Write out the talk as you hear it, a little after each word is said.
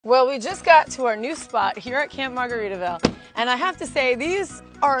Well, we just got to our new spot here at Camp Margaritaville, and I have to say these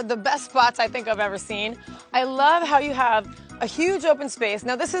are the best spots I think I've ever seen. I love how you have a huge open space.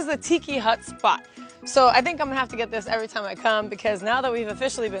 Now this is the Tiki Hut spot, so I think I'm gonna have to get this every time I come because now that we've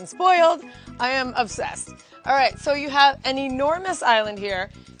officially been spoiled, I am obsessed. All right, so you have an enormous island here.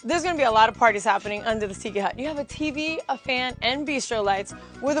 There's gonna be a lot of parties happening under the Tiki Hut. You have a TV, a fan, and bistro lights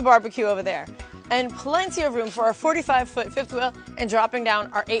with a barbecue over there. And plenty of room for our 45-foot fifth wheel and dropping down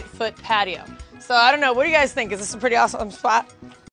our 8-foot patio. So I don't know, what do you guys think? Is this a pretty awesome spot?